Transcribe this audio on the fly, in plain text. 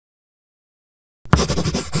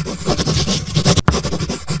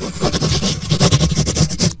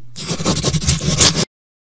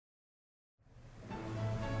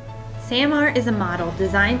SAMR is a model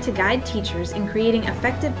designed to guide teachers in creating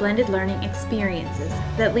effective blended learning experiences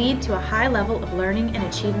that lead to a high level of learning and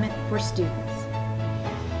achievement for students.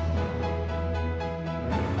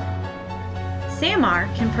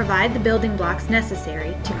 SAMR can provide the building blocks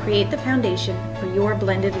necessary to create the foundation for your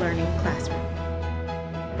blended learning classroom.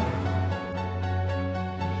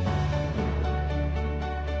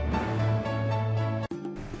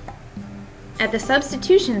 At the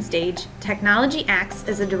substitution stage, technology acts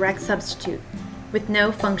as a direct substitute, with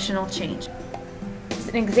no functional change.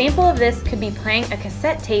 An example of this could be playing a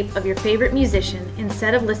cassette tape of your favorite musician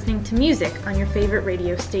instead of listening to music on your favorite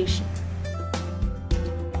radio station.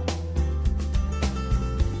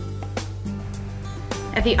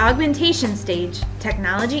 At the augmentation stage,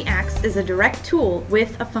 technology acts as a direct tool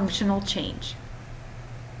with a functional change.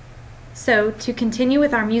 So, to continue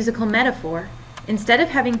with our musical metaphor, instead of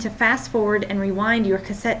having to fast forward and rewind your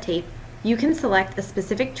cassette tape, you can select a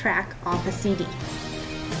specific track off a CD.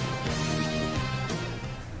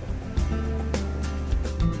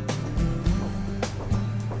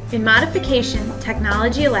 In modification,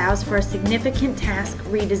 technology allows for a significant task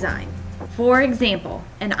redesign. For example,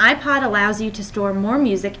 an iPod allows you to store more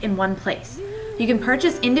music in one place. You can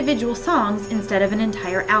purchase individual songs instead of an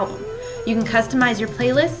entire album. You can customize your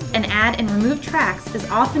playlists and add and remove tracks as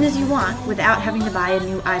often as you want without having to buy a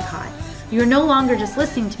new iPod. You are no longer just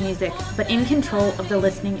listening to music, but in control of the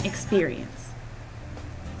listening experience.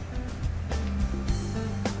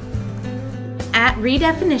 At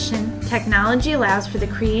redefinition, technology allows for the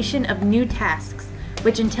creation of new tasks,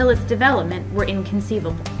 which until its development were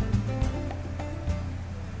inconceivable.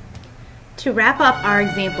 To wrap up our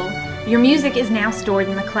example, your music is now stored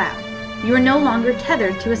in the cloud. You are no longer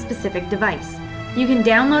tethered to a specific device. You can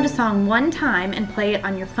download a song one time and play it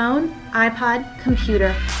on your phone, iPod,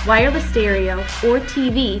 computer, wireless stereo, or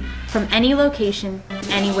TV from any location,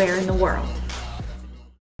 anywhere in the world.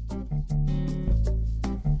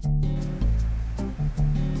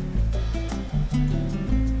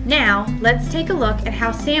 Now, let's take a look at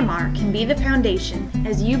how SAMR can be the foundation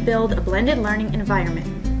as you build a blended learning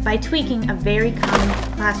environment by tweaking a very common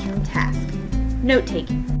classroom task: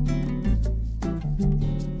 note-taking.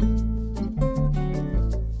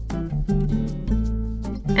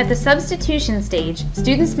 At the substitution stage,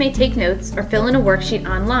 students may take notes or fill in a worksheet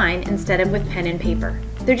online instead of with pen and paper.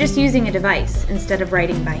 They're just using a device instead of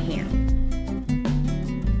writing by hand.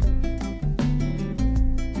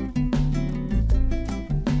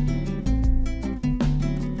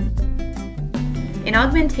 In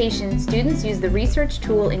augmentation, students use the research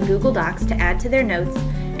tool in Google Docs to add to their notes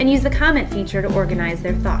and use the comment feature to organize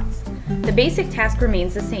their thoughts. The basic task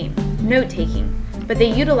remains the same, note-taking, but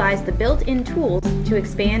they utilize the built-in tools to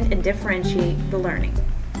expand and differentiate the learning.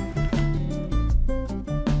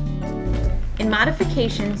 In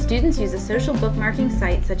modification, students use a social bookmarking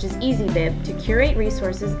site such as EasyBib to curate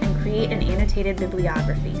resources and create an annotated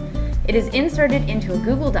bibliography. It is inserted into a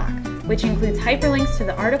Google Doc, which includes hyperlinks to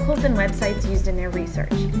the articles and websites used in their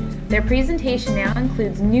research. Their presentation now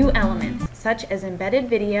includes new elements such as embedded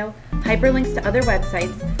video, hyperlinks to other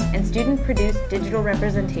websites, and student-produced digital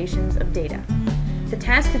representations of data. The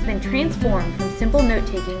task has been transformed from simple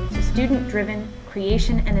note-taking to student-driven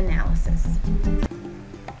creation and analysis.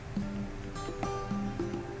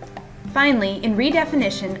 Finally, in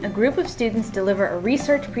redefinition, a group of students deliver a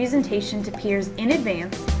research presentation to peers in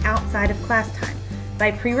advance outside of class time by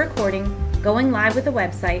pre-recording, going live with a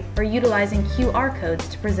website, or utilizing QR codes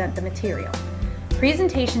to present the material.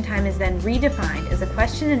 Presentation time is then redefined as a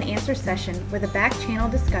question and answer session with a back-channel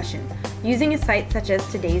discussion using a site such as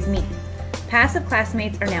today's Meet. Passive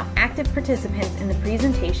classmates are now active participants in the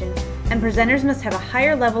presentation, and presenters must have a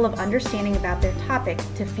higher level of understanding about their topic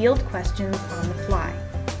to field questions on the fly.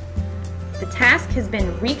 The task has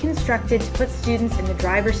been reconstructed to put students in the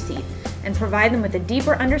driver's seat and provide them with a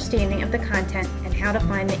deeper understanding of the content and how to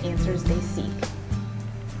find the answers they seek.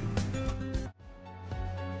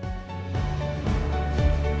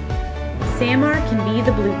 SAMR can be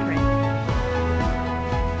the blueprint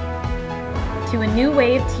to a new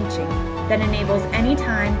way of teaching that enables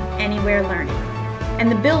anytime, anywhere learning, and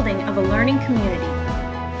the building of a learning community,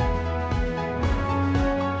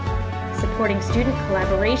 supporting student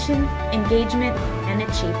collaboration, engagement, and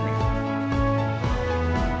achievement.